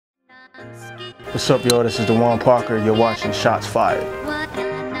What's up, y'all? This is Dawaun Parker. You're watching Shots Fired.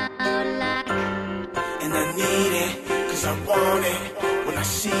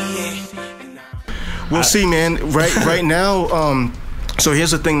 We'll see, man. Right now, so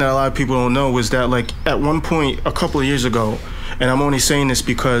here's the thing that a lot of people don't know is that, like, at one point a couple of years ago, and I'm only saying this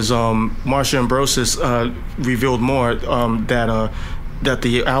because Marsha Ambrosius revealed more that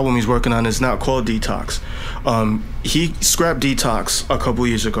the album he's working on is not called Detox. He scrapped Detox a couple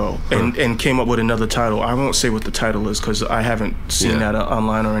years ago and came up with another title. I won't say what the title is because I haven't seen that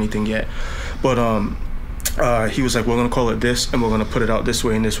online or anything yet. But he was like, we're going to call it this, and we're going to put it out this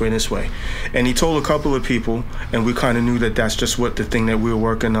way and this way and this way. And he told a couple of people, and we kind of knew that that's just what the thing that we were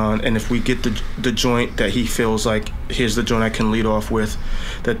working on. And if we get the joint that he feels like, here's the joint I can lead off with,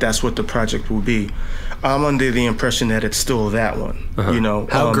 that's what the project will be. I'm under the impression that it's still that one, you know.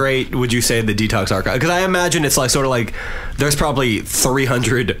 How great would you say the Detox archive? Because I imagine it's like sort of like there's probably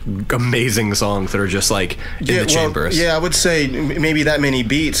 300 amazing songs that are just like in the chambers. Yeah, I would say maybe that many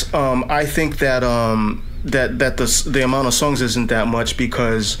beats. I think that the amount of songs isn't that much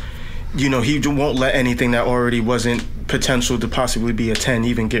because, you know, he won't let anything that already wasn't potential to possibly be a 10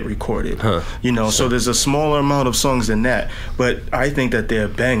 even get recorded. You know, so there's a smaller amount of songs than that, but I think that they're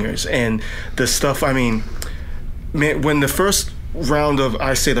bangers. And the stuff, I mean, man, when the first round of,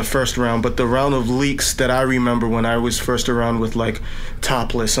 I say the first round, but the round of leaks that I remember when I was first around with like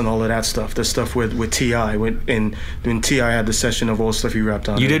Topless and all of that stuff, the stuff with T.I. when T.I. had the session of all the stuff he rapped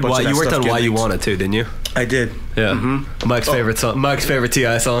on. You did why you worked on Why You Want It too, didn't you? I did. Yeah. Mike's favorite song. Mike's favorite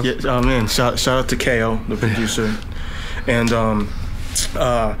T.I. song. Yeah, oh man, shout out to KO, the producer. And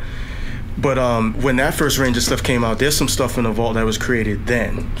when that first range of stuff came out, there's some stuff in the vault that was created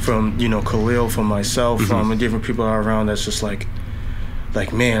then from, you know, Khalil, from myself, and different people around that's just like,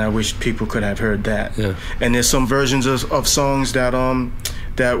 man, I wish people could have heard that. Yeah. And there's some versions of songs that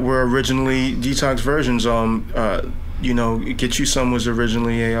were originally Detox versions. You know, Get You Some was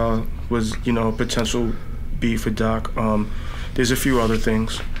originally a potential beat for Doc. There's a few other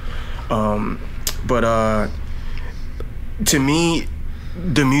things, but to me,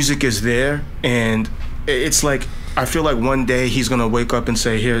 the music is there, and it's like I feel like one day he's gonna wake up and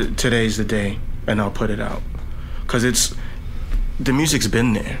say, "Here, today's the day," and I'll put it out, cause the music's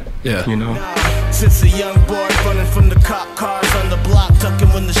been there. Yeah, you know. Since a young boy running from the cop cars on the block, ducking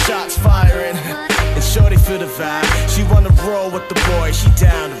when the shots firing, and shorty feel the vibe. She wanna roll with the boy, she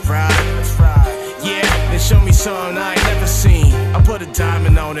down to